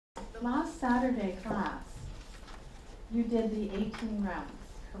last Saturday class, you did the 18 rounds,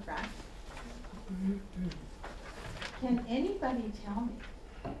 correct? Can anybody tell me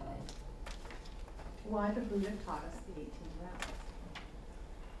why the Buddha taught us the 18 rounds?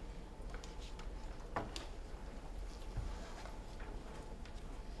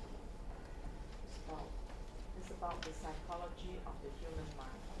 It's about the psychology of the human mind.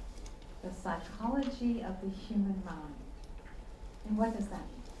 The psychology of the human mind. And what does that mean?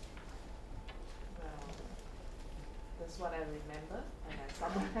 Well, that's what I remember, and I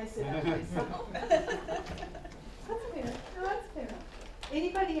summarize it up myself. That's fair. No, that's fair.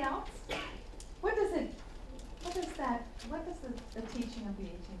 Anybody else? What does the teaching of the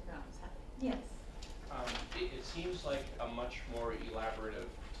 18 rounds have? Yes. It seems like a much more elaborative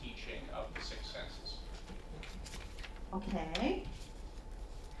teaching of the six senses. Okay.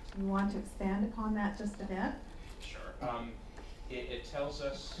 You want to expand upon that just a bit? Sure. It tells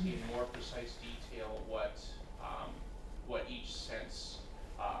us in more precise detail what each sense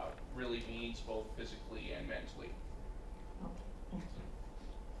really means, both physically and mentally. Okay, thank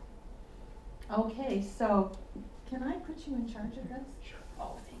you. Okay, so can I put you in charge of this? Sure.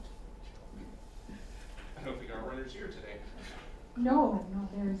 Oh, thank you. I don't think our runner's here today. No,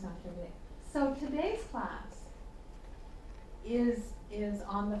 Barry's not here today. So today's class is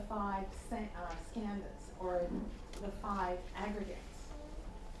on the five skandhas, or the five aggregates.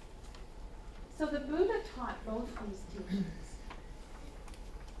 So the Buddha taught both these teachings.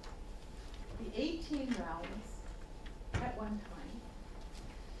 The 18 realms at one time,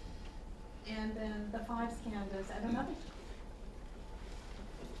 and then the five skandhas at another time.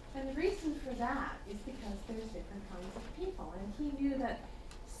 And the reason for that is because there's different kinds of people, and he knew that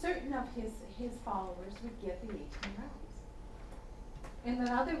certain of his followers would get the 18 realms. And then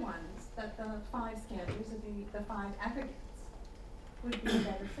other ones, that the five skandhas, or the five aggregates, would be a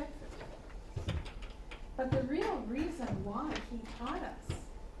better fit for. But the real reason why he taught us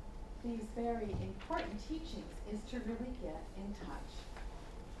these very important teachings is to really get in touch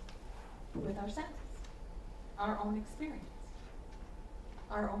with our senses, our own experience,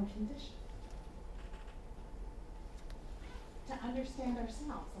 our own condition, to understand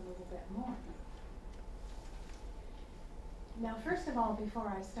ourselves a little bit more. Now, first of all, before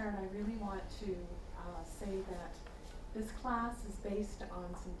I start, I really want to say that this class is based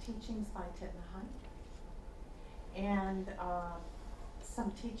on some teachings by Thich Nhat Hanh, and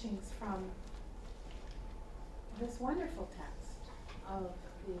some teachings from this wonderful text of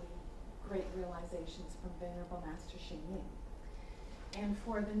the Great Realizations from Venerable Master Xing Ying. And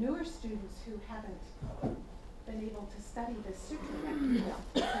for the newer students who haven't been able to study this sutra yet,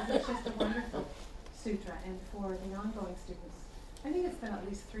 because it's just a wonderful sutra, and for the ongoing students, I think it's been at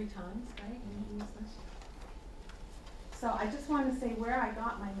least 3 times, right? in use this. So I just want to say where I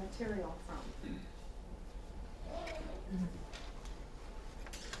got my material from.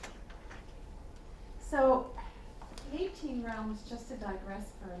 So 18 realms, just to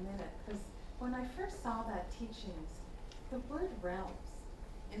digress for a minute, because when I first saw that teachings, the word realms,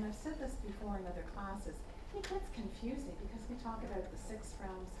 and I've said this before in other classes, it gets confusing because we talk about the 6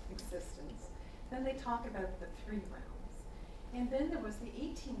 realms of existence, then they talk about the 3 realms, and then there was the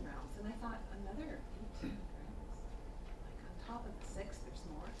 18 realms, and I thought, another 18 realms? Like on top of the 6, there's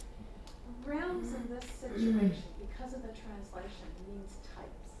more. Realms in this situation, because of the translation, means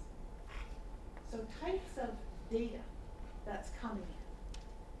types. So types of data that's coming in.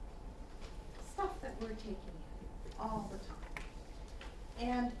 Stuff that we're taking in all the time.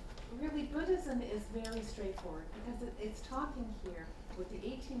 And really, Buddhism is very straightforward because it's talking here with the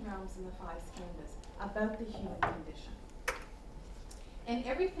 18 realms and the 5 skandhas about the human condition. And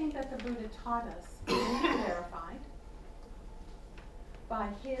everything that the Buddha taught us can be verified by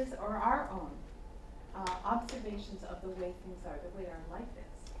his or our own observations of the way things are, the way our life is.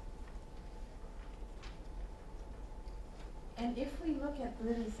 And if we look at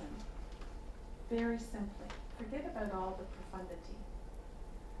Buddhism very simply, forget about all the profundity,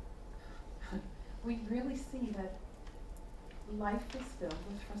 we really see that life is filled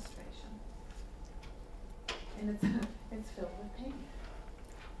with frustration, and it's filled with pain.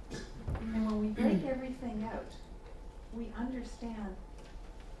 And when we break everything out, we understand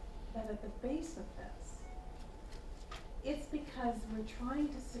that at the base of this, it's because we're trying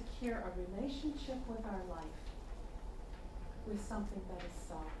to secure a relationship with our life with something that is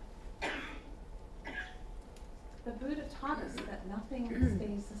solid. The Buddha taught us that nothing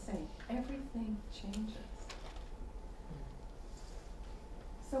stays the same. Everything changes.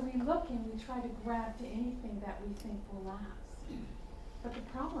 So we look and we try to grab to anything that we think will last. But the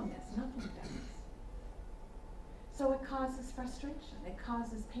problem is nothing does. So it causes frustration, it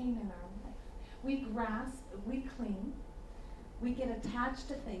causes pain in our life. We grasp, we cling, we get attached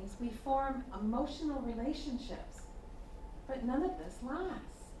to things, we form emotional relationships, but none of this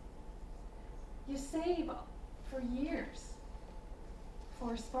lasts. You save for years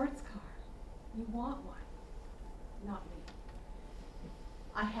for a sports car. You want one. Not me.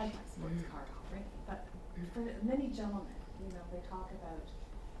 I had my sports car already, but for many gentlemen, they talk about,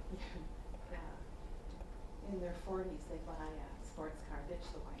 in their 40s, they buy a sports car, ditch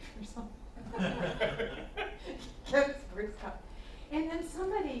the wife or something. Get a sports car. And then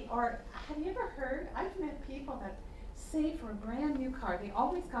somebody, or have you ever heard, I've met people that save for a brand new car. They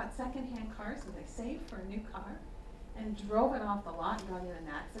always got secondhand cars, and they saved for a new car and drove it off the lot and got in an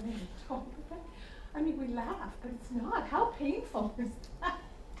accident and drove it. I mean, we laugh, but it's not. How painful is that?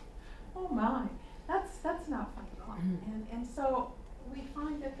 Oh my, that's not fun at all. And so we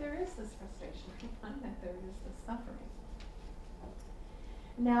find that there is this frustration. We find that there is this suffering.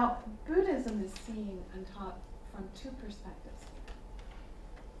 Now, Buddhism is seen and taught from two perspectives.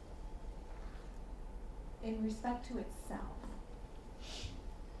 In respect to itself,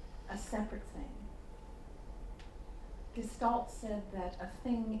 a separate thing. Gestalt said that a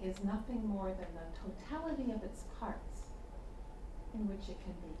thing is nothing more than the totality of its parts in which it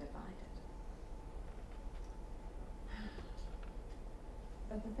can be divided.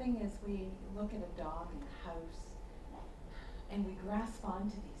 But the thing is, we look at a dog in a house and we grasp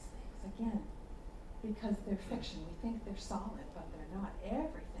onto these things, again, because they're fiction. We think they're solid, but they're not.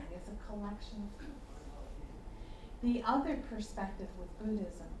 Everything is a collection of things. The other perspective with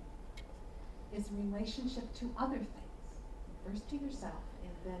Buddhism is relationship to other things. First to yourself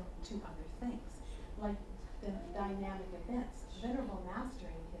and then to other things. Like the dynamic events. Venerable Master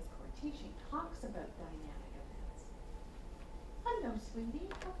in his core teaching talks about dynamic events. Hello, sweetie.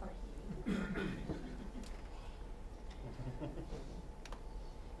 How are you?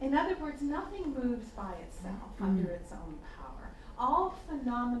 In other words, nothing moves by itself under its own power. All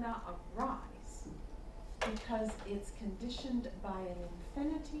phenomena arise because it's conditioned by an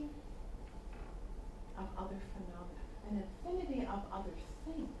infinity of other phenomena, an infinity of other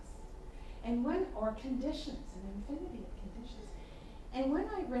things, or conditions, an infinity of conditions. And when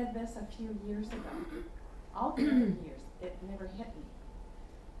I read this a few years ago, all the other years, it never hit me.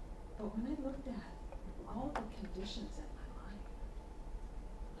 But when I looked at all the conditions in my life,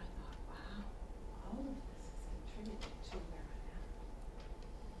 I thought, wow, all of this has contributed to where I'm at.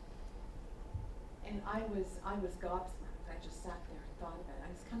 And I was gobsmacked. I just sat there and thought about it.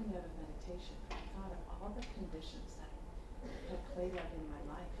 I was coming out of meditation. I thought of all the conditions that had played out in my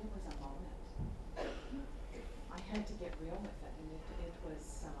life. It was a moment. I had to get real with it, and it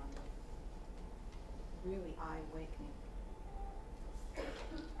was really eye-awakening.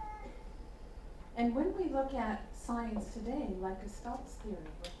 And when we look at science today, like Gestalt's theory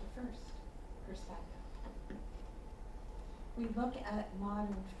was the first perspective, we look at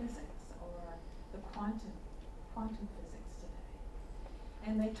modern physics or the quantum physics today,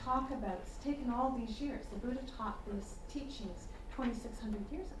 and they talk about, it's taken all these years. The Buddha taught these teachings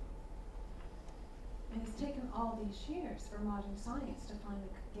 2,600 years ago. And it's taken all these years for modern science to finally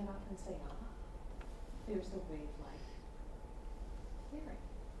get up and say, there's the wave-like theory.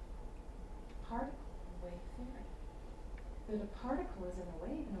 Particle and wave theory. That a particle is in a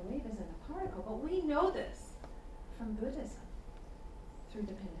wave and a wave is in a particle. But we know this from Buddhism through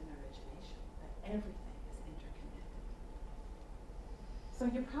dependent origination, that everything is interconnected. So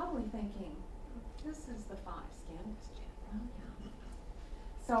you're probably thinking, this is the five skandhas, Jan. Well, yeah.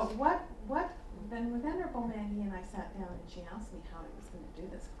 So then with Venerable Maggie and I sat down and she asked me how I was going to do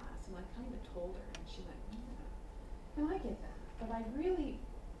this class, and I kind of told her, and she went, and I get that, but I really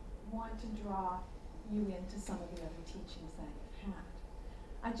want to draw you into some of the other teachings that you've had.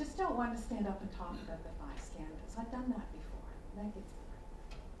 I just don't want to stand up and talk about the five skandhas. I've done that before. That gets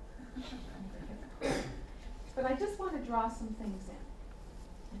boring. But I just want to draw some things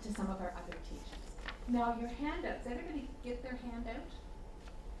into some of our other teachings. Now your handouts, everybody get their handout?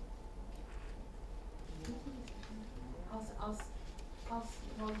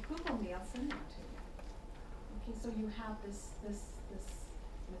 Well, Google me, I'll send that to you. Okay, so you have this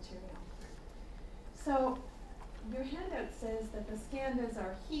material. So your handout says that the skandhas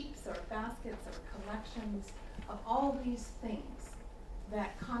are heaps or baskets or collections of all these things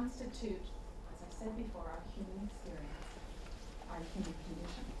that constitute, as I said before, our human experience, our human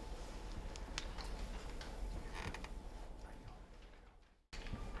condition.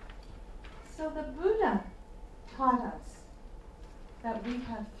 So the Buddha taught us that we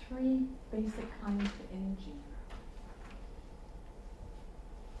have three basic kinds of energy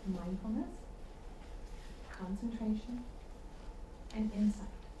in our life. Mindfulness, concentration and insight.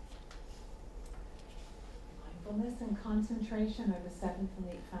 Mindfulness and concentration are the 7th and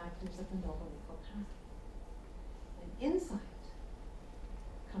 8th factors of the Noble Equal Path. And insight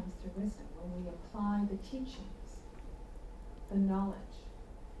comes through wisdom when we apply the teachings, the knowledge,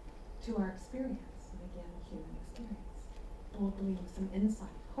 to our experience, and again, human experience. We'll glean some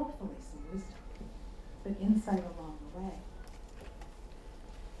insight, hopefully some wisdom, but insight along the way.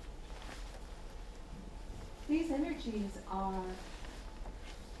 These energies are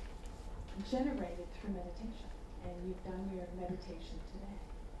generated through meditation, and you've done your meditation today.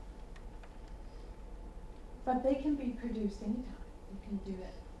 But they can be produced anytime. You can do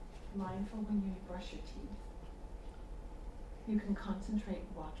it mindful when you brush your teeth. You can concentrate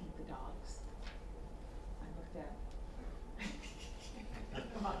walking the dogs. I looked at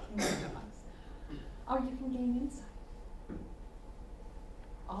walking the dogs. Or you can gain insight.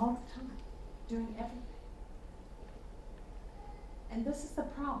 All the time, doing everything. And this is the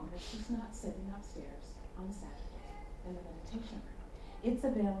problem. It's just not sitting upstairs on Saturday in the meditation room. It's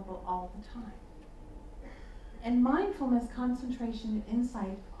available all the time. And mindfulness, concentration, and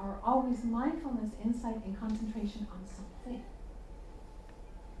insight are always mindfulness, insight, and concentration on something.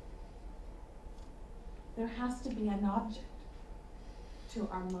 There has to be an object to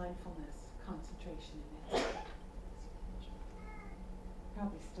our mindfulness, concentration, and insight.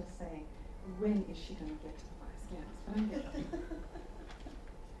 Probably still saying, when is she going to get to the last dance? But I'm getting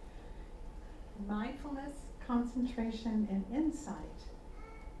mindfulness, concentration, and insight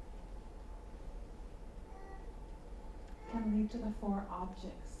can lead to the 4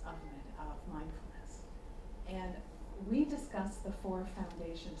 objects of mindfulness. And we discussed the 4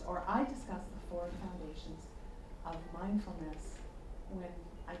 foundations, or I discussed the 4 foundations of mindfulness when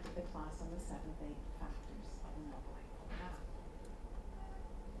I did the class on the 7th, 8th factors of the Noble Equal Path.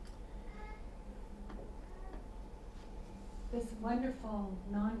 This wonderful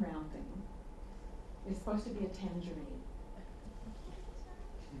non-round thing is supposed to be a tangerine.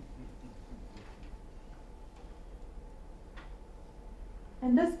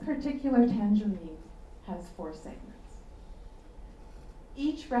 And this particular tangerine has 4 segments,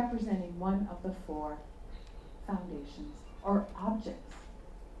 each representing one of the 4 foundations or objects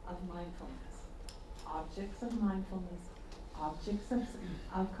of mindfulness. Objects of mindfulness, objects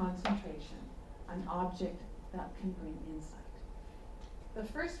of concentration, an object that can bring insight. The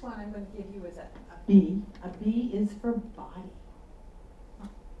first one I'm going to give you is a B. A B is for body.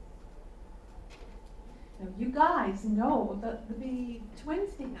 Now, you guys know that the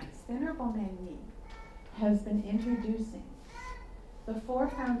Wednesday nights, the Venerable Man Yi has been introducing the 4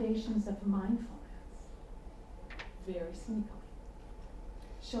 foundations of mindfulness very sneakily.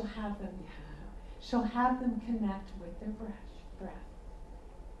 She'll have them connect with their breath.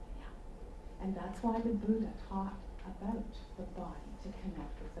 Yeah. And that's why the Buddha taught about the body to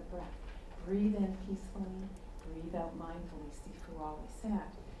connect with the breath. Breathe in peacefully, breathe out mindfully, Sifu always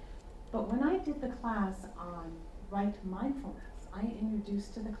said. But when I did the class on right mindfulness, I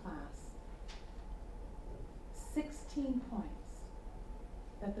introduced to the class 16 points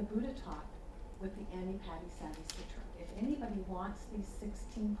that the Buddha taught with the Anapadisati Sutra. If anybody wants these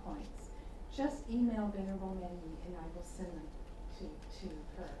 16 points, just email Venerable Man Yi and I will send them to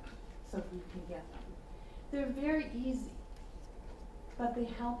her so you can get them. They're very easy, but they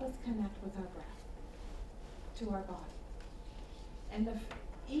help us connect with our breath, to our body. And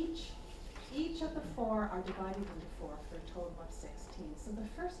each of the 4 are divided into 4 for a total of 16. So the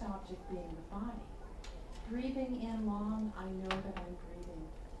first object being the body. Breathing in long, I know that I'm breathing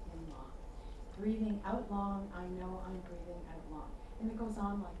in long. Breathing out long, I know I'm breathing out long. And it goes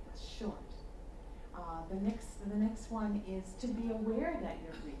on like this, short. The next one is to be aware that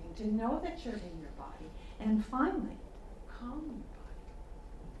you're breathing, to know that you're in your body. And finally, calm your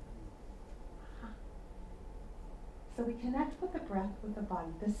body. So we connect with the breath, with the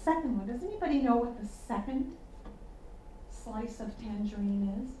body. The second one, does anybody know what the second slice of tangerine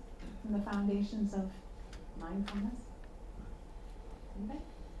is from the foundations of mindfulness? Anybody?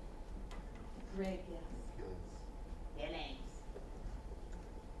 Great, yes. Feelings.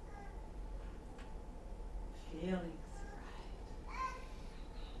 Feelings,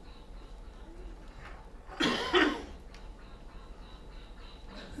 right.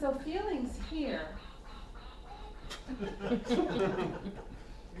 So feelings here. Here's your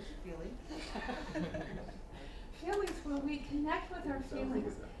feeling. Feelings, when we connect with our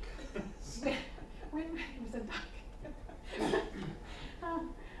feelings. When it was a duck.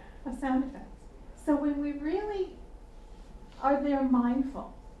 A sound effect. So when we really are there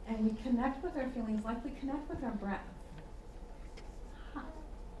mindful and we connect with our feelings like we connect with our breath.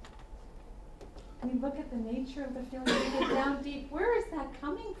 We look at the nature of the feeling, we get down deep. Where is that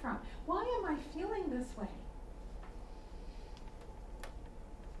coming from? Why am I feeling this way?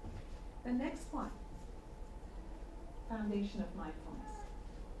 The next one, foundation of mindfulness.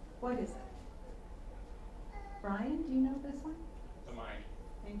 What is it? Brian, do you know this one? The mind.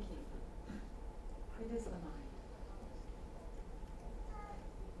 Thank you. It is the mind.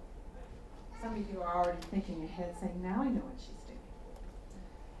 Some of you are already thinking ahead, saying, now I know what she's doing.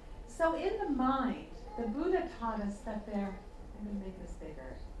 So in the mind, the Buddha taught us that there, I'm going to make this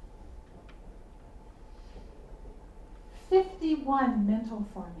bigger, 51 mental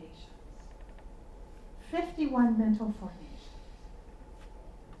formations. 51 mental formations.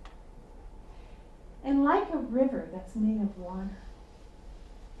 And like a river that's made of water,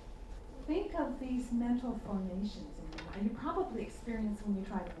 think of these mental formations in your mind. You probably experience when you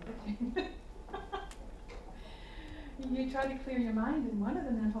try to meditate. You try to clear your mind and one of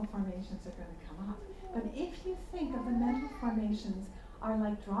the mental formations are going to come up. But if you think of the mental formations are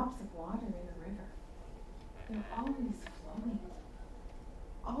like drops of water in a river, they're always flowing.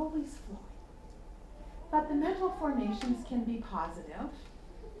 Always flowing. But the mental formations can be positive.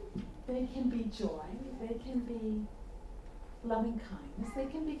 They can be joy. They can be loving kindness. They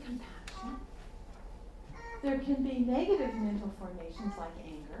can be compassion. There can be negative mental formations like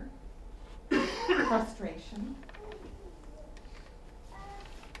anger, frustration,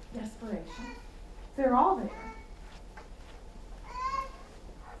 desperation. They're all there.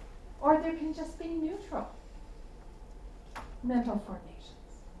 Or there can just be neutral mental formations.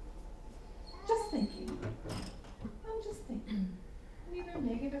 Just thinking. I'm just thinking. Neither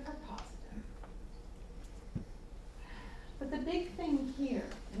negative or positive. But the big thing here,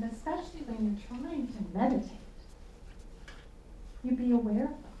 and especially when you're trying to meditate, you be aware of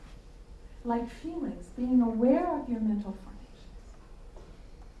them. Like feelings, being aware of your mental formations.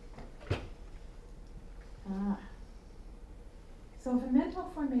 So if a mental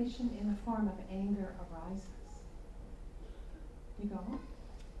formation in the form of anger arises, you go,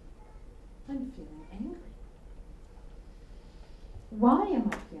 I'm feeling angry. Why am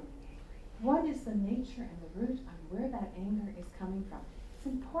I feeling angry? What is the nature and the root on where that anger is coming from? It's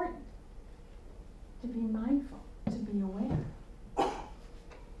important to be mindful, to be aware.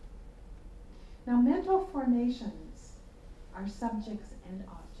 Now, mental formations are subjects and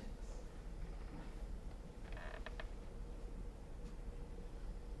objects.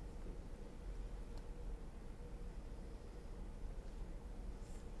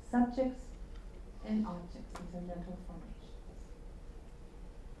 Subjects and objects, these are mental formations.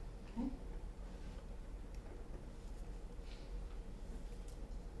 Okay?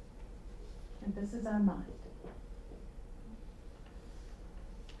 And this is our mind.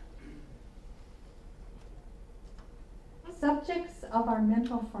 Subjects of our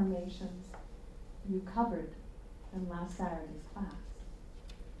mental formations you covered in last Saturday's class.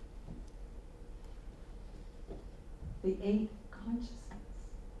 The 8 consciousness.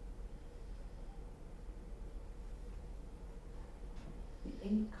 The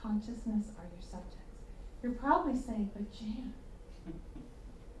 8 consciousness are your subjects. You're probably saying, but Jan,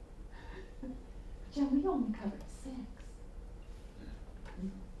 we only covered 6.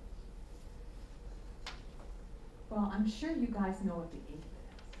 Well, I'm sure you guys know what the 8th is.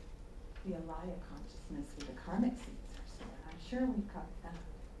 The Alaya consciousness where the karmic seeds are stored. I'm sure we've covered that.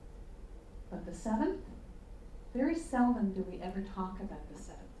 But the 7th, very seldom do we ever talk about the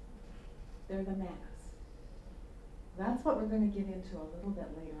 7th. They're the manas. That's what we're going to get into a little bit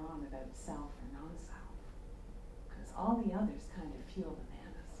later on about self or non-self. Because all the others kind of fuel the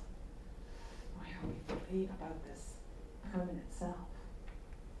manas. Why are we believe about this permanent self?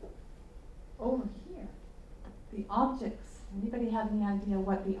 Over here, the objects. Anybody have any idea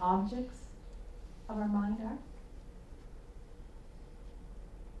what the objects of our mind are?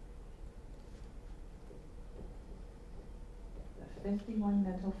 The 51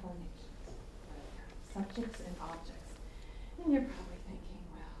 mental formations. Subjects and objects. And you're probably thinking,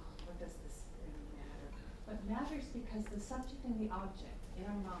 well, what does this really matter? But it matters because the subject and the object in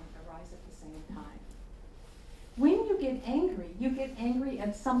our mind arise at the same time. When you get angry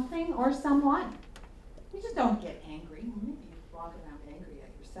at something or someone. You just don't get angry. Maybe you walk around angry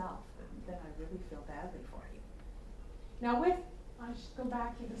at yourself, then I really feel badly for you. Now I should go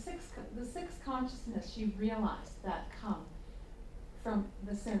back to the sixth consciousness you realize that come from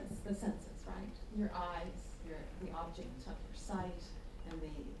the senses, right? Your eyes, the object of your sight, and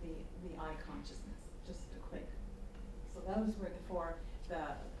the eye consciousness, just a quick. So those were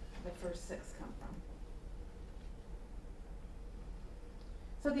the first 6 come from.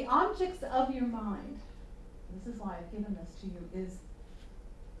 So the objects of your mind, this is why I've given this to you, is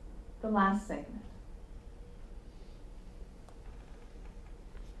the last segment.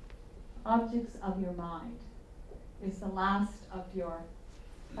 Objects of your mind is the last of your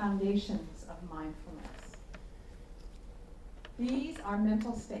foundations of mindfulness. These are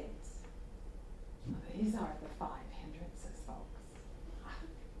mental states. These are the 5 hindrances, folks.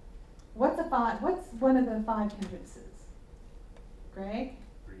 What's one of the 5 hindrances? Greg?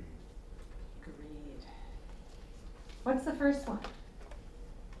 Greed. What's the first one?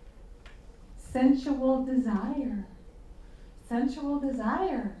 Sensual desire. Sensual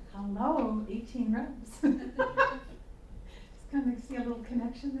desire. Hello, 18 rooms. Just kind of see a little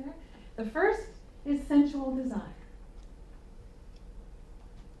connection there. The first is sensual desire.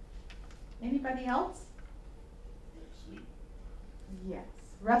 Anybody else? Sleep. Yes.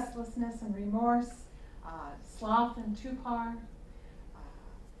 Restlessness and remorse, sloth and torpor,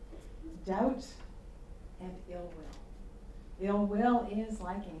 doubt and ill will. Ill will is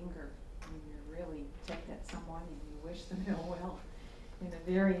like anger. When you're really ticked at someone and you wish them ill will in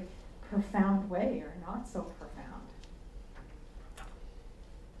a very profound way or not so profound.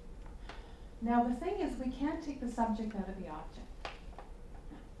 Now the thing is, we can't take the subject out of the object.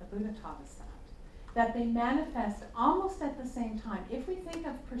 The Buddha taught us that they manifest almost at the same time. If we think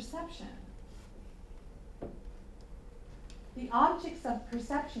of perception, the objects of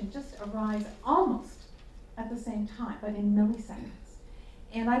perception just arise almost at the same time, but in milliseconds.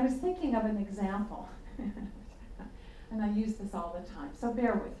 And I was thinking of an example, and I use this all the time, so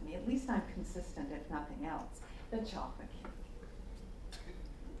bear with me. At least I'm consistent, if nothing else. The chocolate cake.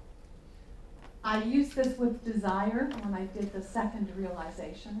 I used this with desire when I did the second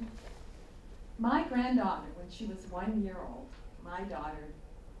realization. My granddaughter, when she was 1 year old, my daughter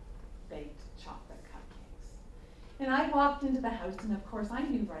baked chocolate cupcakes. And I walked into the house, and of course I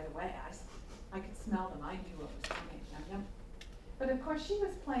knew right away. I could smell them. I knew what was coming. Yum, yum. But of course she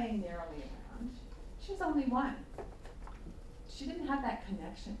was playing merrily around. She was only 1. She didn't have that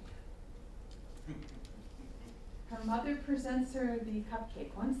connection yet. Her mother presents her the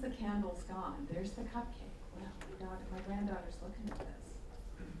cupcake. Once the candle's gone, there's the cupcake. Well, my granddaughter's looking at this.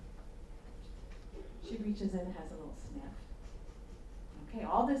 She reaches in and has a little sniff. Okay,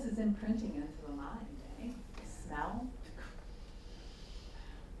 all this is imprinting into the mind, eh? The smell.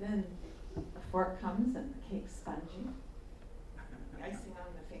 Then the fork comes and the cake's spongy. The icing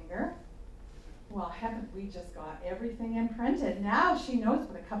on the finger. Well, haven't we just got everything imprinted? Now she knows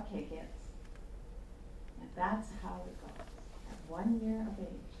what a cupcake is. And that's how it goes. At 1 year of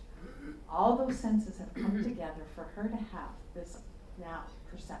age, all those senses have come together for her to have this now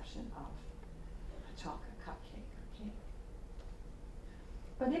perception of chocolate cupcake or cake.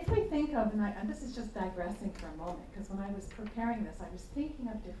 But if we think of, and this is just digressing for a moment, because when I was preparing this, I was thinking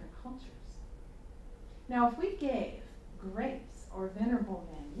of different cultures. Now, if we gave Grace or Venerable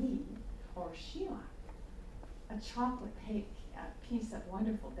Mani or Sheila a chocolate cake, a piece of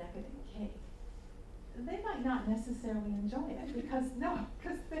wonderful decadent cake, they might not necessarily enjoy it because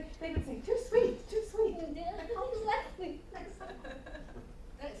they would say, too sweet, too sweet. Yeah, exactly.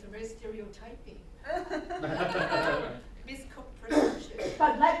 That's a very stereotyping. Miscooked perception.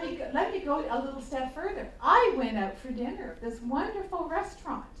 But let me go a little step further. I went out for dinner at this wonderful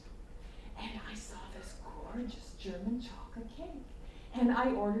restaurant, and I saw this gorgeous German chocolate cake, and I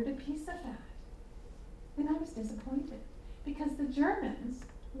ordered a piece of that, and I was disappointed because the Germans,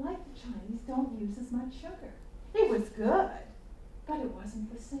 like the Chinese, don't use as much sugar. It was good, but it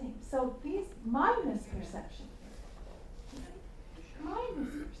wasn't the same. So my misperception. My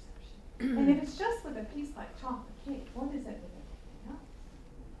misperception. And if it's just with a piece like chocolate cake, what is it with everything else?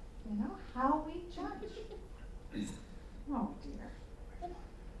 You know, how we judge. Oh dear.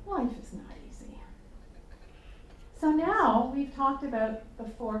 Life is not easy. So now we've talked about the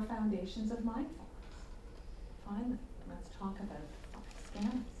 4 foundations of mindfulness. Finally, let's talk about 5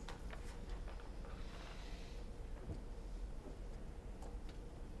 skandhas.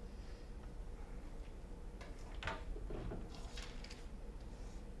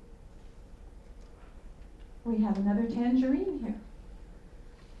 We have another tangerine here.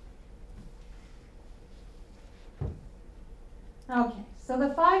 Okay, so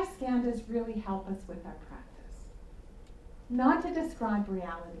the 5 skandhas really help us with our practice. Not to describe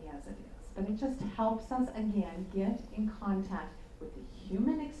reality as it is, but it just helps us, again, get in contact with the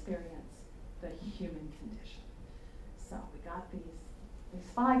human experience, the human condition. So we got these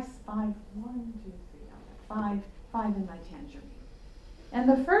 5, 1, 2, 3, 5 in my tangerine. And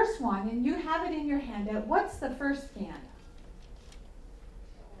the first one, and you have it in your handout, what's the first skandha?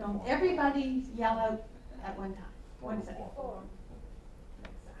 Don't everybody yell out at one time. What is it? Form.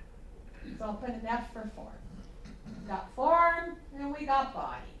 Exactly. So I'll put an F for form. We got form, and we got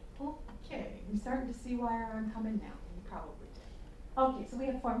body. Okay, you're starting to see where I'm coming now. You probably did. Okay, so we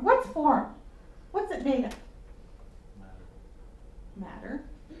have form. What's form? What's it made of? Matter. Matter.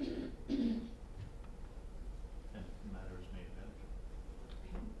 And matter is made of energy.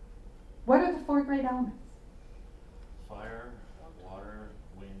 What are the 4 great elements? Fire, water,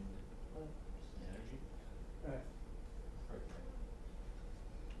 wind, energy. Earth.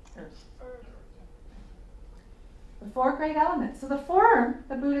 Earth. The 4 great elements. So the form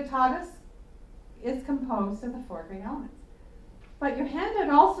the Buddha taught us is composed of the 4 great elements. But your handout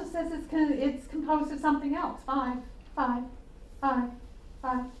also says it's composed of something else. 5, 5, 5,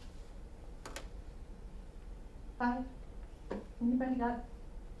 5, 5. Anybody got?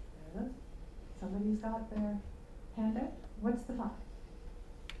 There it is. Somebody's got their handout. What's the 5?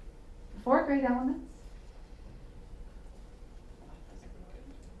 The 4 great elements.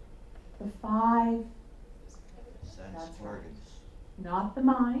 The 5. Sense That's right. organs. Not the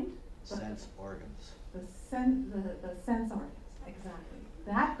mind. But Sense organs. the sense organs. Exactly.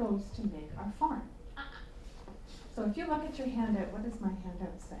 That goes to make our form. So if you look at your handout, what does my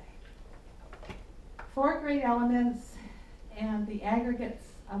handout say? 4 great elements and the aggregates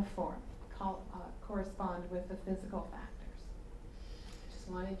of form correspond with the physical factors. Just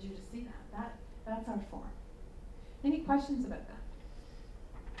wanted you to see that. That's our form. Any questions about that?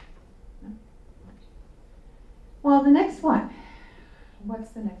 No? Well, the next one.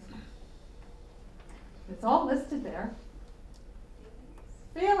 What's the next one? It's all listed there.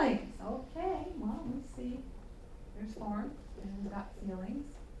 Feelings. Okay, well, let's see. There's form, and we've got feelings.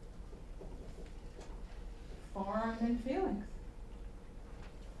 Form and feelings.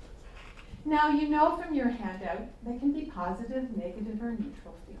 Now, you know from your handout, they can be positive, negative, or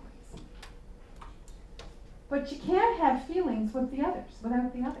neutral feelings. But you can't have feelings without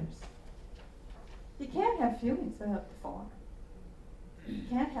the others. You can't have feelings without the form. You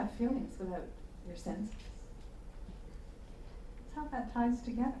can't have feelings without your senses. That's how that ties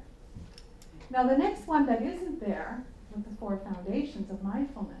together. Now the next one that isn't there with the 4 foundations of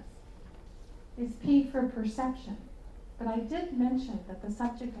mindfulness is P for perception. But I did mention that the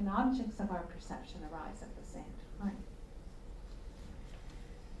subject and objects of our perception arise at the same time,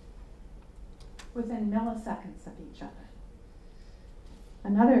 within milliseconds of each other.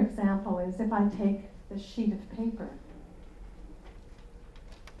 Another example is if I take the sheet of paper,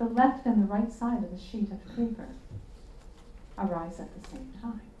 the left and the right side of the sheet of paper arise at the same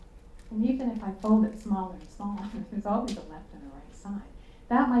time. And even if I fold it smaller and smaller, there's always a left and a right side.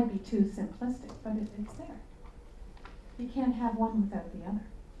 That might be too simplistic, but it's there. You can't have one without the other.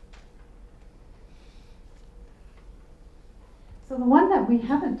 So the one that we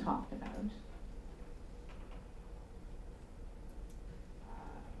haven't talked about,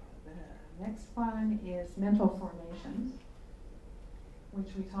 the next one is mental formations,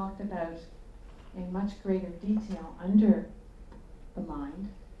 which we talked about in much greater detail under the mind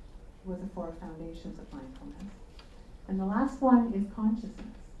with the 4 foundations of mindfulness. And the last one is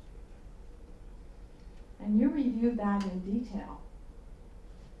consciousness. And you reviewed that in detail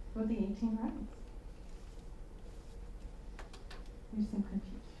with the 18 rounds. You seem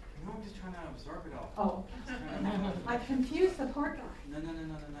confused. No, I'm just trying to absorb it all. Oh, Just trying to- I confused the poor guy. No,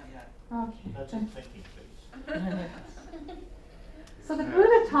 not yet. Okay. That's a thinking phase. So the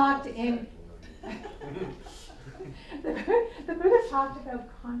Buddha talked in the Buddha talked about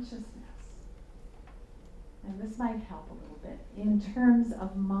consciousness. And this might help a little bit in terms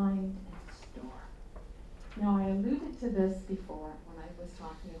of mind and store. Now I alluded to this before when I was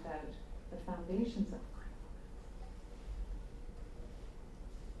talking about the foundations of mindfulness.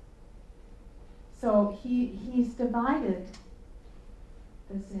 So he's divided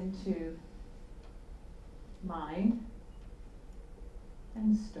this into mind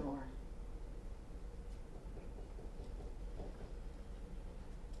and store.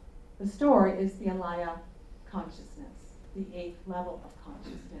 The store is the alaya consciousness, the 8th level of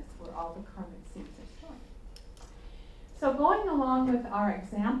consciousness where all the karmic seeds are stored. So going along with our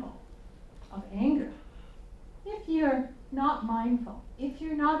example of anger, if you're not mindful, if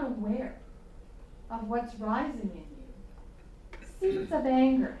you're not aware of what's rising in you, seeds of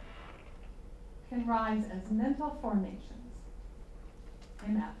anger can rise as mental formations,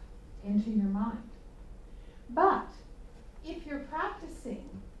 MF, into your mind. But if you're practicing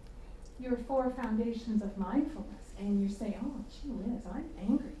your 4 foundations of mindfulness and you say, oh, gee whiz, I'm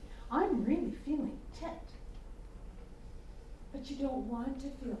angry, I'm really feeling ticked. But you don't want to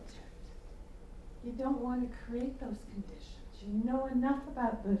feel ticked. You don't want to create those conditions. You know enough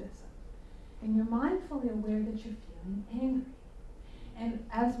about Buddhism. And you're mindfully aware that you're feeling angry. And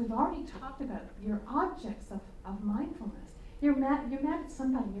as we've already talked about, your objects of mindfulness, you're mad at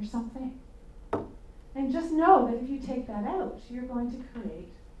somebody or something. And just know that if you take that out, you're going to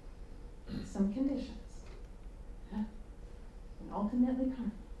create some conditions. And ultimately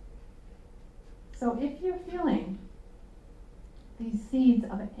karma. So if you're feeling these seeds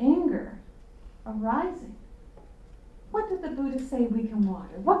of anger arising, what did the Buddha say we can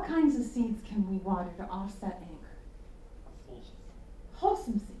water? What kinds of seeds can we water to offset anger? Wholesome.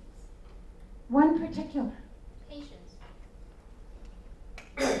 Wholesome seeds. One particular. Patience.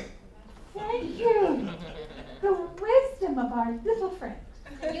 Thank you. The wisdom of our little friend.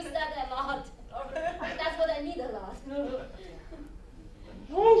 I use that a lot. That's what I need a lot.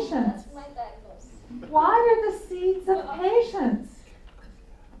 Patience. That's my diagnosis. Water the seeds of patience.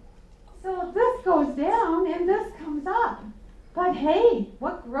 So this goes down and this comes up. But hey,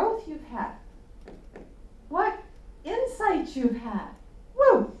 what growth you've had. What insight you've had.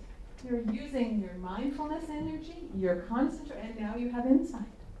 Woo! You're using your mindfulness energy, your concentration, and now you have insight.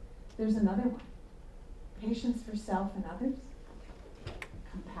 There's another one. Patience for self and others.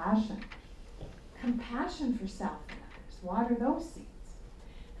 Compassion. Compassion for self and others. Water those seeds.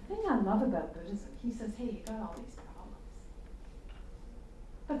 The thing I love about Buddhism, he says, hey, you got all these problems.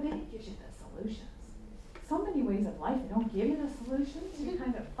 But then he gives you the solutions. So many ways of life, they don't give you the solutions. You're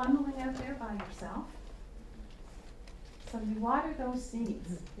kind of funneling out there by yourself. So you water those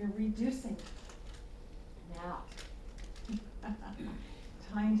seeds. You're reducing now.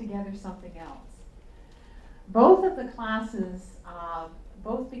 Tying together something else. Both of the classes,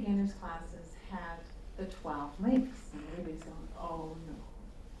 both beginners classes had the 12 links. And everybody's going, oh no.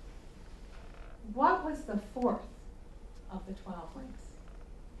 What was the fourth of the 12 links?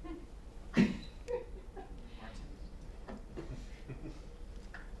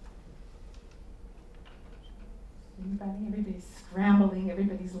 Everybody's scrambling,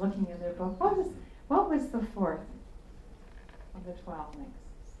 everybody's looking in their book. What was the fourth of the 12 links?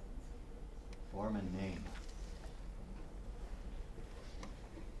 Form and name.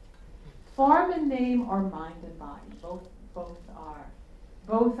 Form and name or mind and body.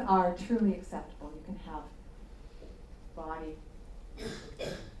 Both are truly acceptable. You can have body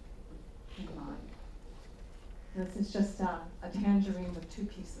and mind. This is just a tangerine with 2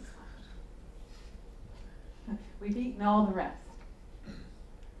 pieces left. We've eaten all the rest.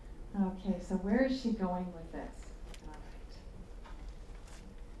 Okay, so where is she going with this? All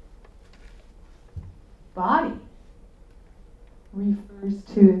right. Body refers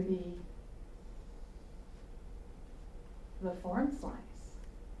to the form slice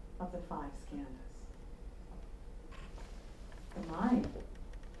of the 5 skandhas. The mind.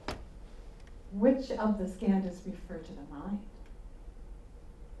 Which of the skandhas refer to the mind?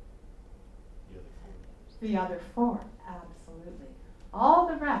 The other 4, absolutely. All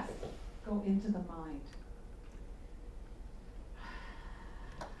the rest go into the mind.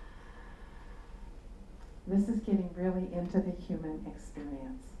 This is getting really into the human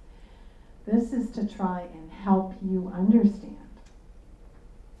experience. This is to try and help you understand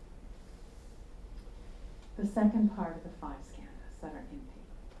the second part of the 5 skandhas that are empty.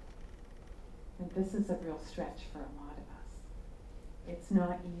 And this is a real stretch for a lot of us. It's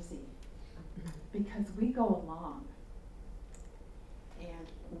not easy because we go along and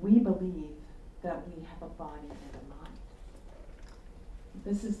we believe that we have a body and a mind.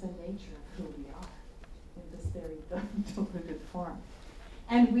 This is the nature of who we are in this very diluted form.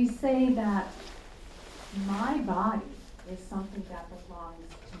 And we say that my body is something that belongs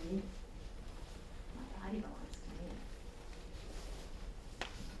to me. My body belongs to me.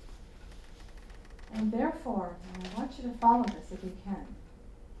 And therefore, and I want you to follow this if you can,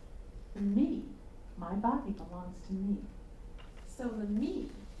 the me, my body belongs to me. So the me,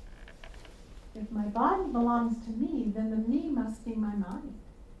 if my body belongs to me, then the me must be my mind.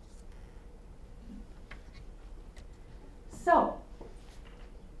 So,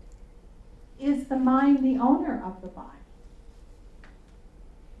 is the mind the owner of the body?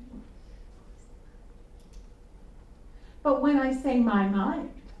 But when I say my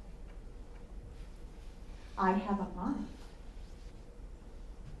mind, I have a mind.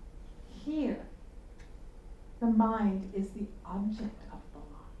 Here, the mind is the object of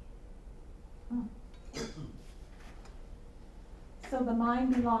belonging. So the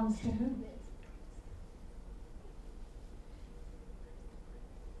mind belongs to whom?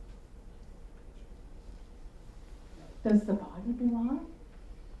 Does the body belong?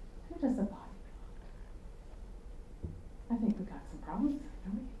 Who does the body belong to? I think we got some problems,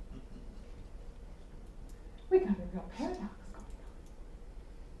 don't we? We got a real paradox going on.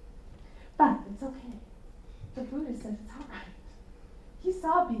 But it's okay. The Buddha says it's all right. He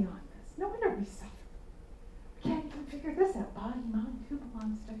saw beyond this. No wonder we suffer. We can't even figure this out. Body, mind, who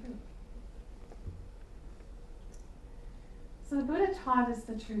belongs to who? So the Buddha taught us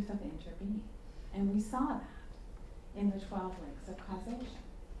the truth of interbeing, and we saw that in the 12 links of causation.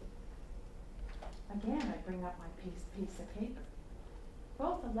 Again, I bring up my piece of paper.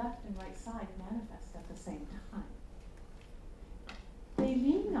 Both the left and right side manifest at the same time. They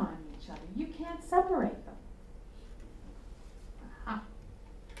lean on each other. You can't separate them. Aha.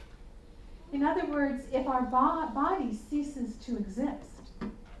 In other words, if our body ceases to exist,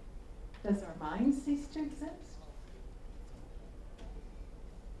 does our mind cease to exist?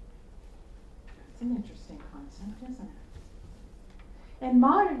 It's an interesting concept, isn't it? And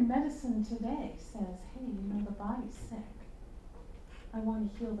modern medicine today says, hey, the body's sick. I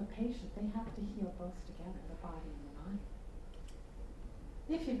want to heal the patient. They have to heal both together, the body and the mind.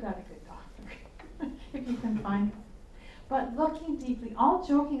 If you've got a good doctor, if you can find one. But looking deeply, all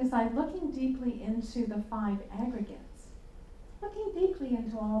joking aside, looking deeply into the 5 aggregates, looking deeply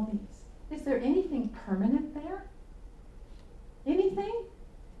into all these, is there anything permanent there? Anything?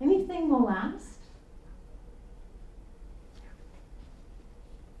 Anything will last?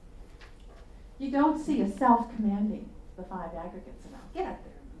 You don't see a self commanding the 5 aggregates around. Get up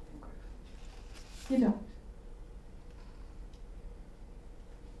there and move and groove. You don't.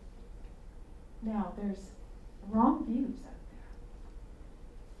 Now, there's wrong views out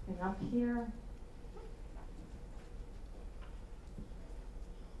there. And up here,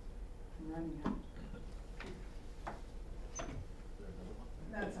 I'm running out.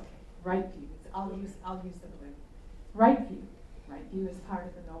 That's okay. Right view. I'll use the blue. Right view. Right view is part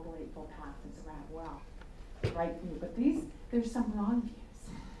of the Noble Eightfold Path. It's around well. Right view. But there's some wrong views.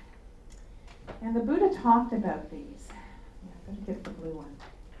 And the Buddha talked about these. Yeah, I better get the blue one.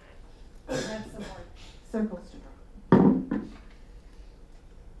 That's some more circles to draw.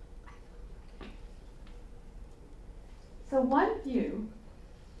 So one view,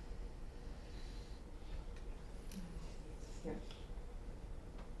 here.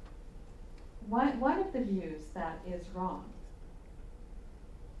 One of the views that is wrong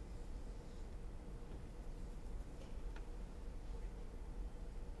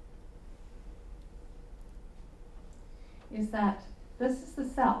is that this is the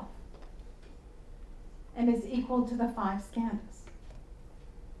self and is equal to the 5 skandhas.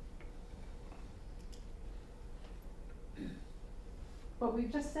 But we've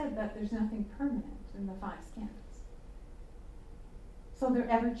just said that there's nothing permanent in the 5 skandhas. So they're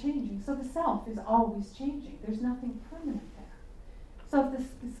ever changing. So the self is always changing. There's nothing permanent there. So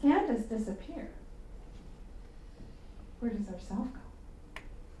if the skandhas disappear, where does our self go?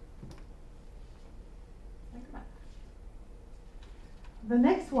 Think about that. The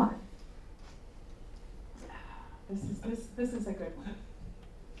next one. This is a good one.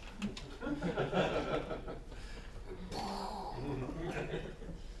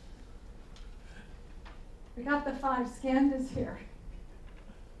 We got the 5 skandhas here.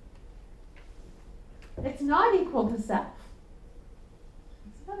 It's not equal to self.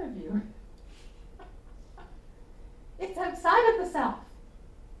 It's another view. It's outside of the self.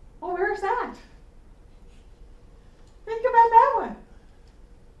 Well, where's that? Think about that one.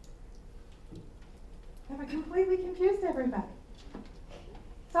 Have I completely confused everybody?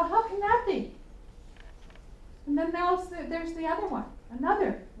 So how can that be? And then there's the other one,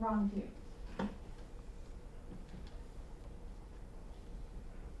 another wrong view.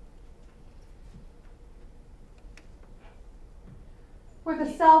 Where the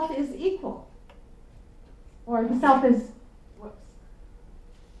self is equal. Or the self is, whoops.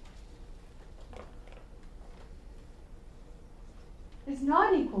 Is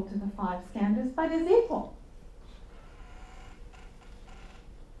not equal to the 5 skandhas, but is equal.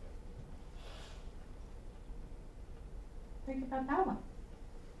 Think about that one.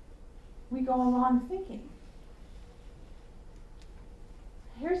 We go along thinking.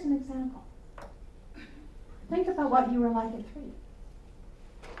 Here's an example. Think about what you were like at 3.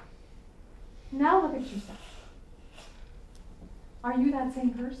 Now look at yourself. Are you that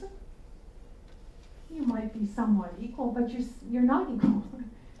same person? You might be somewhat equal, but you're not equal.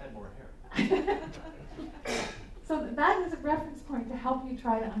 Had more hair. So that is a reference point to help you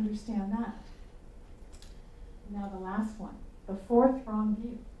try to understand that. Now the last one, the 4th wrong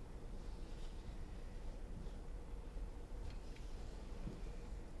view.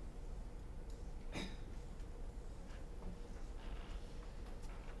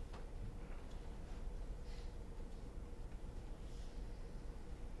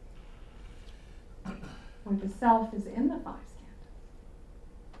 Where the self is in the 5 skandhas.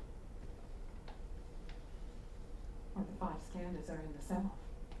 Or the 5 skandhas are in the self.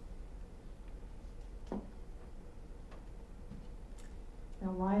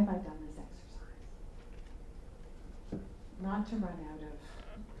 Now why have I done this exercise? not to run out of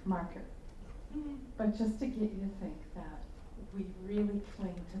marker, but just to get you to think that we really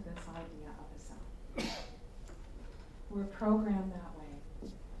cling to this idea of a self. We're programmed that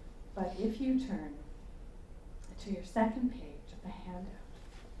way. But if you turn to your second page of the handout,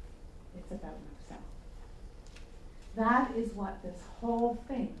 it's about no self. That is what this whole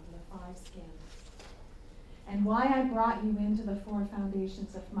thing of the 5 scans is. And why I brought you into the 4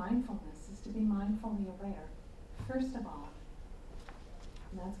 foundations of mindfulness is to be mindfully aware, first of all.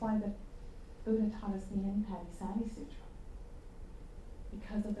 And that's why the Buddha taught us the Yin-Padi-Sati Sutra.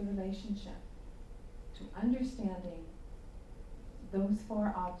 Because of the relationship to understanding those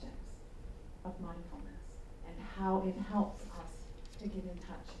 4 objects of mindfulness and how it helps us to get in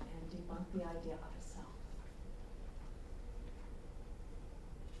touch and debunk the idea of a self.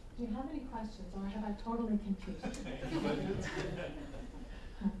 Do you have any questions, or have I totally confused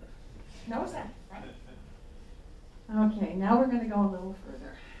you? No, sir. Okay, now we're going to go a little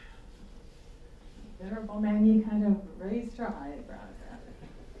further. Venerable Manny kind of raised her eyebrows at it.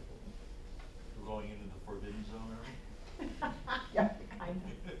 We're going into the forbidden zone, are we? Yeah, kind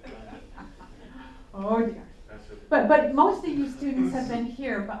of. Oh dear. But most of you students have been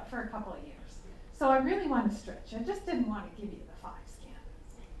here but for a couple of years. So I really want to stretch. I just didn't want to give you the 5 scans.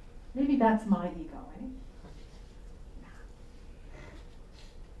 Maybe that's my ego, eh?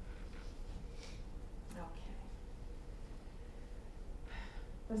 Okay.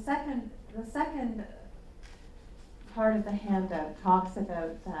 The second part of the handout talks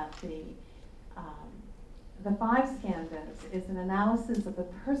about that the 5 skandhas is an analysis of the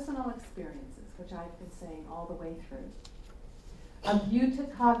personal experiences, which I've been saying all the way through, a view to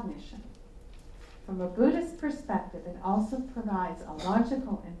cognition. From a Buddhist perspective, it also provides a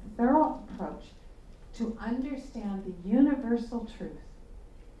logical and thorough approach to understand the universal truth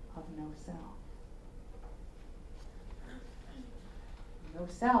of no self. No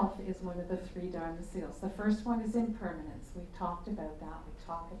self is one of the 3 Dharma seals. The first one is impermanence. We've talked about that. We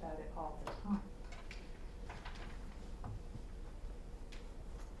talk about it all the time.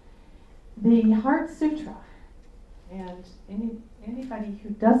 The Heart Sutra, and anybody who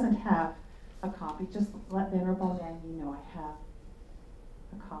doesn't have a copy, just let Venerable Manny know I have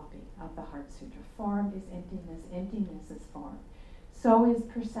a copy of the Heart Sutra. Form is emptiness, emptiness is form. So is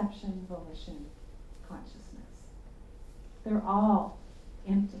perception, volition, consciousness. They're all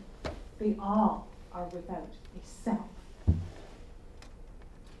empty. They all are without a self.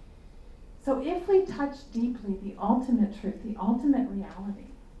 So if we touch deeply the ultimate truth, the ultimate reality,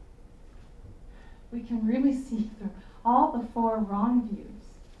 we can really see through all the 4 wrong views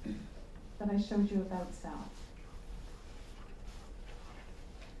that I showed you about self.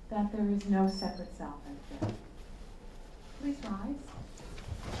 That there is no separate self out there. Please rise.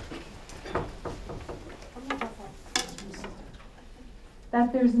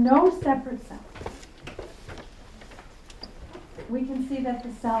 That there's no separate self. We can see that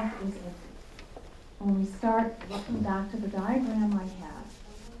the self is empty. When we start looking back to the diagram I had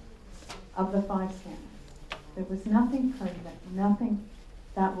of the 5 scandals, there was nothing permanent, nothing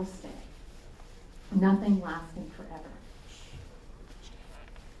that will stay, nothing lasting forever.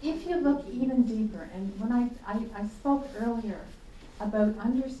 If you look even deeper, and when I spoke earlier about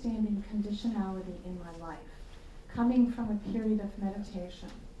understanding conditionality in my life, coming from a period of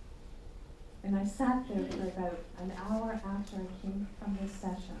meditation, and I sat there for about an hour after I came from this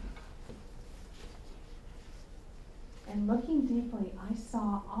session, and looking deeply, I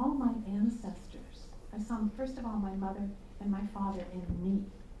saw all my ancestors. I saw, first of all, my mother and my father in me.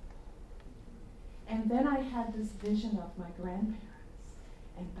 And then I had this vision of my grandparents,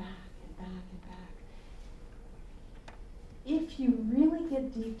 and back and back and back. If you really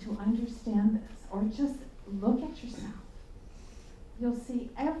get deep to understand this, or just look at yourself, you'll see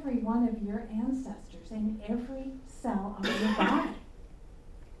every one of your ancestors in every cell of your body.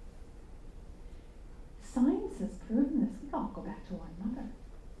 Science has proven this. We all go back to one mother.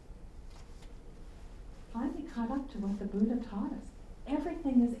 Finally caught up to what the Buddha taught us.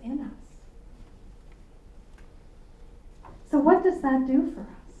 Everything is in us. So what does that do for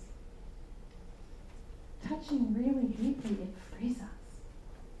us? Touching really deeply, it frees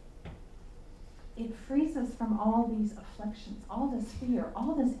us. It frees us from all these afflictions, all this fear,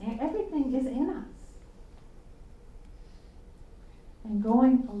 all this, everything is in us. And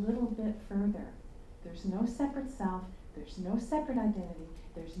going a little bit further, there's no separate self, there's no separate identity,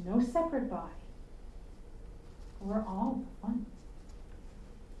 there's no separate body. We're all one.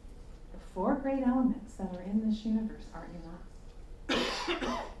 The 4 great elements that are in this universe are in us.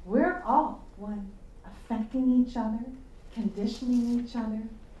 We're all one, affecting each other, conditioning each other,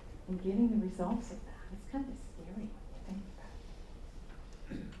 and getting the results of that. It's kind of scary when you think about it.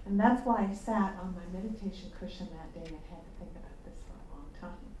 And that's why I sat on my meditation cushion that day and had to think about this for a long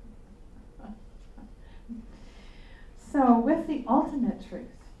time. So with the ultimate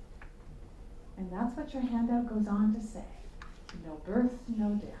truth, and that's what your handout goes on to say, no birth,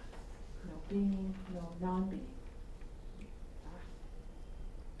 no death, no being, no non-being.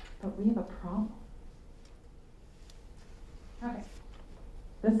 But we have a problem. Okay,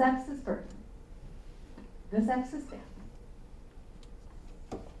 this X is birth, this X is death.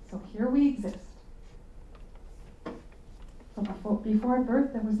 So here we exist. So before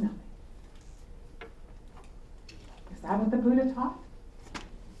birth, there was nothing. Is that what the Buddha taught?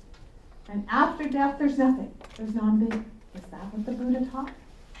 And after death, there's nothing. There's non-being. Is that what the Buddha taught?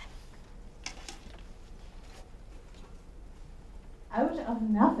 Out of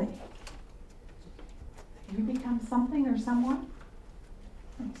nothing, you become something or someone.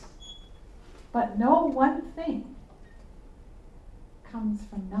 But no one thing comes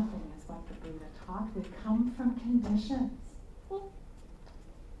from nothing, is what the Buddha taught. We come from conditions.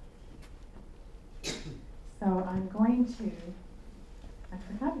 So I'm going to, I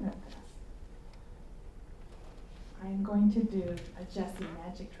forgot about this. I'm going to do a Jessie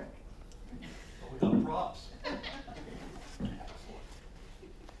magic trick. Oh, we got props. We got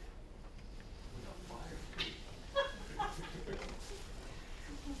fire.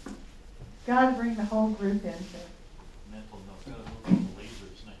 Gotta bring the whole group into it. Mental note, gotta look at the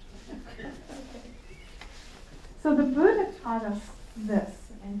lasers next week. So the Buddha taught us this,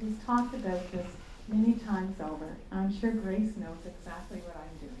 and he's talked about this many times over. I'm sure Grace knows exactly what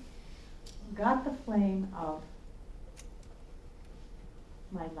I'm doing. Got the flame of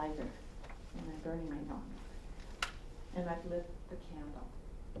my lighter, and I'm burning my nose. And I've lit the candle.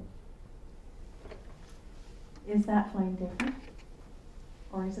 Is that flame different?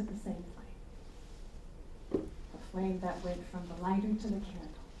 Or is it the same flame? The flame that went from the lighter to the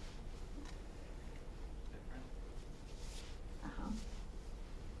candle. Different. Uh-huh.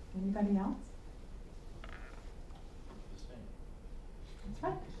 Anybody else? The same. That's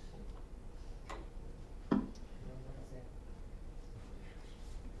right.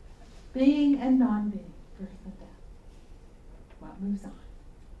 Being and non-being, birth and death. What moves on?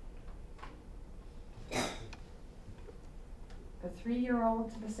 The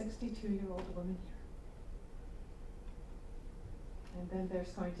 3-year-old to the 62-year-old woman here. And then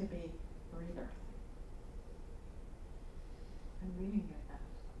there's going to be rebirth. I'm reading you that.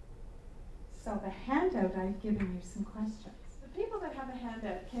 So the handout, I've given you some questions. The people that have a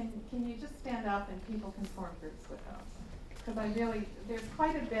handout, can you just stand up and people can form groups with those? Because there's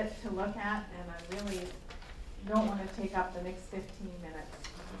quite a bit to look at, and I really don't want to take up the next 15 minutes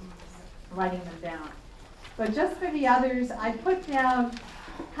writing them down. But just for the others, I put down,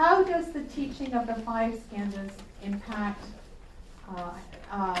 how does the teaching of the 5 skandhas impact,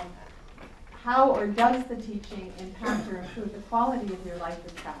 how or does the teaching impact or improve the quality of your life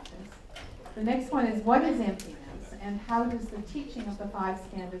and practice? The next one is, what is emptiness, and how does the teaching of the 5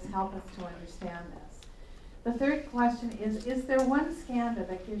 skandhas help us to understand this? The third question is there one skandha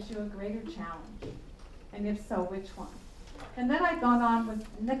that gives you a greater challenge? And if so, which one? And then I've gone on with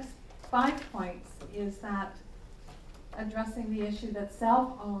the next 5 points, is that addressing the issue that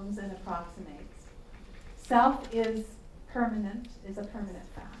self owns and approximates. Self is permanent, is a permanent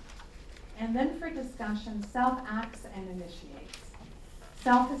fact. And then for discussion, self acts and initiates.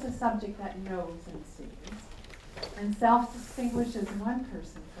 Self is a subject that knows and sees. And self distinguishes one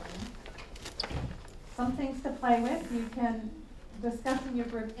person from another. Some things to play with. You can discuss in your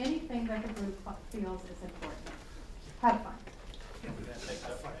group anything that the group feels is important. Have fun.